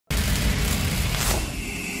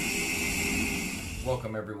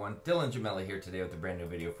Welcome everyone, Dylan Jamela here today with a brand new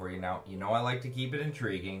video for you. Now, you know I like to keep it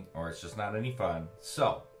intriguing or it's just not any fun.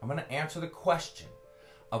 So, I'm going to answer the question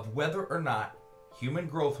of whether or not human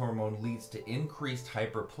growth hormone leads to increased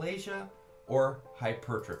hyperplasia or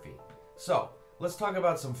hypertrophy. So, let's talk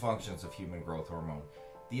about some functions of human growth hormone.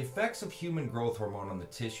 The effects of human growth hormone on the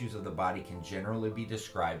tissues of the body can generally be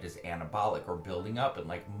described as anabolic or building up, and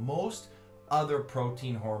like most other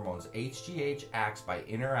protein hormones, HGH acts by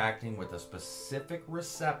interacting with a specific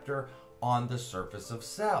receptor on the surface of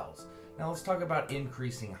cells. Now let's talk about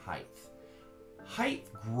increasing height. Height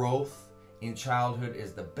growth in childhood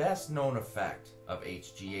is the best known effect of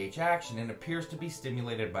HGH action and appears to be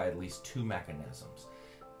stimulated by at least two mechanisms.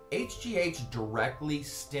 HGH directly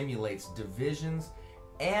stimulates divisions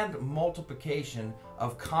and multiplication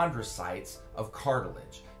of chondrocytes of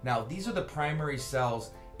cartilage. Now these are the primary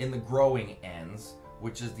cells in the growing ends,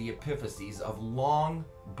 which is the epiphyses of long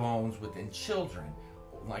bones within children,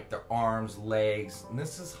 like their arms, legs, and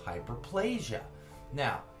this is hyperplasia.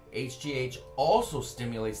 Now, HGH also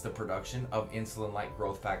stimulates the production of insulin-like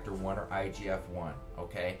growth factor 1 or IGF-1,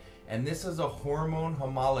 okay? And this is a hormone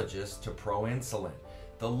homologous to proinsulin.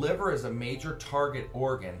 The liver is a major target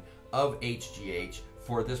organ of HGH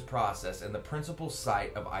for this process and the principal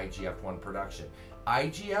site of IGF-1 production.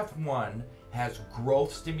 IGF-1 has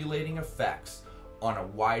growth stimulating effects on a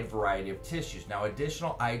wide variety of tissues. Now,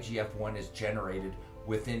 additional IGF-1 is generated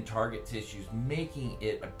within target tissues, making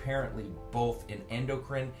it apparently both an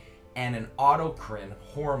endocrine and an autocrine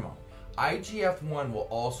hormone. IGF-1 will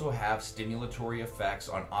also have stimulatory effects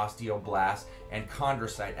on osteoblasts and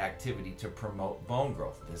chondrocyte activity to promote bone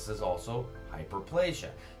growth. This is also hyperplasia.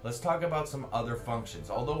 Let's talk about some other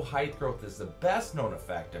functions. Although height growth is the best known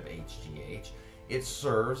effect of HGH, it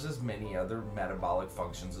serves as many other metabolic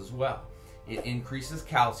functions as well. It increases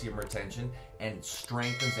calcium retention and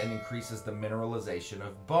strengthens and increases the mineralization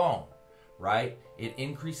of bone, right? It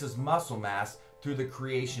increases muscle mass through the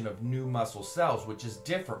creation of new muscle cells, which is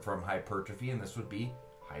different from hypertrophy, and this would be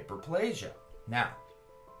hyperplasia. Now,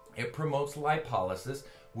 it promotes lipolysis,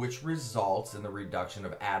 which results in the reduction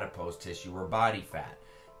of adipose tissue or body fat.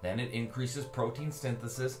 Then it increases protein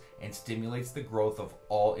synthesis and stimulates the growth of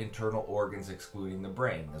all internal organs excluding the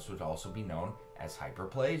brain. This would also be known as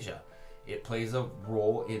hyperplasia. It plays a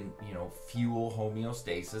role in, fuel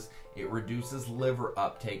homeostasis. It reduces liver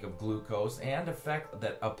uptake of glucose and effect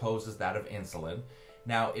that opposes that of insulin.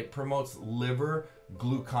 Now, it promotes liver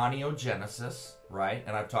gluconeogenesis, right?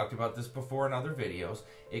 And I've talked about this before in other videos.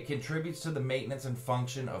 It contributes to the maintenance and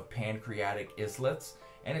function of pancreatic islets,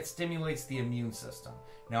 and it stimulates the immune system.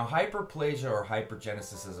 Now, hyperplasia or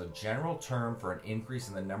hypergenesis is a general term for an increase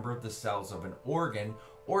in the number of the cells of an organ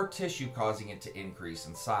or tissue causing it to increase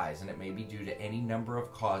in size, and it may be due to any number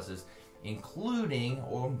of causes, including,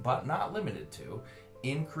 but not limited to,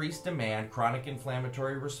 increased demand, chronic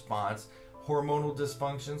inflammatory response, hormonal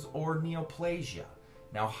dysfunctions, or neoplasia.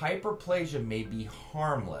 Now, hyperplasia may be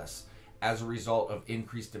harmless as a result of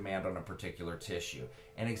increased demand on a particular tissue.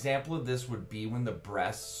 An example of this would be when the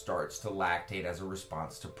breast starts to lactate as a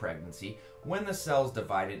response to pregnancy, when the cells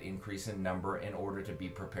divide and increase in number in order to be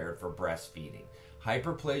prepared for breastfeeding.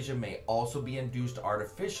 Hyperplasia may also be induced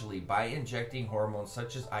artificially by injecting hormones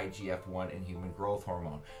such as IGF-1 and human growth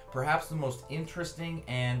hormone. Perhaps the most interesting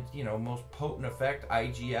and, most potent effect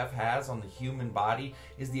IGF has on the human body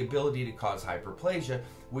is the ability to cause hyperplasia,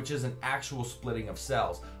 which is an actual splitting of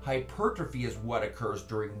cells. Hypertrophy is what occurs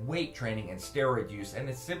during weight training and steroid use, and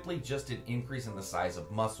it's simply just an increase in the size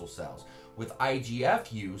of muscle cells. With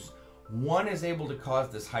IGF use, one is able to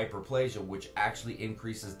cause this hyperplasia, which actually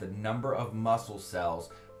increases the number of muscle cells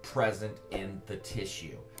present in the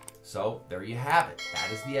tissue. So there you have it.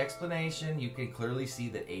 That is the explanation. You can clearly see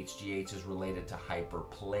that HGH is related to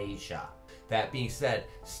hyperplasia. That being said,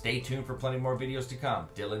 stay tuned for plenty more videos to come.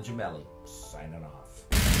 Dylan Jamela, signing off.